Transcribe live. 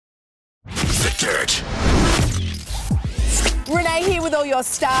Dirt. Renee here with all your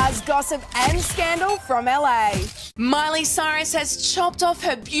stars, gossip and scandal from LA. Miley Cyrus has chopped off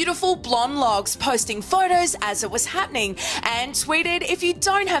her beautiful blonde locks, posting photos as it was happening, and tweeted, "If you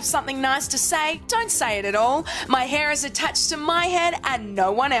don't have something nice to say, don't say it at all. My hair is attached to my head and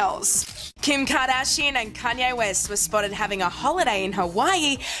no one else." Kim Kardashian and Kanye West were spotted having a holiday in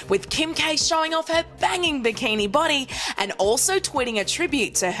Hawaii, with Kim K showing off her banging bikini body and also tweeting a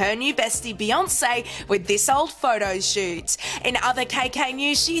tribute to her new bestie Beyonce with this old photo shoot. In other KK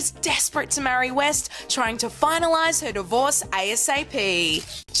news, she's desperate to marry West, trying to finalise her divorce ASAP.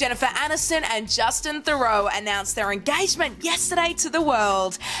 Jennifer Aniston and Justin Theroux announced their engagement yesterday to the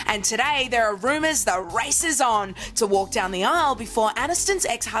world, and today there are rumours the race is on to walk down the aisle before Aniston's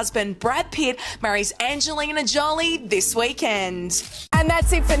ex-husband Brad Pitt marries Angelina Jolie this weekend. And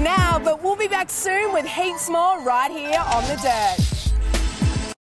that's it for now, but we'll be back soon with heaps more right here on The Dirt.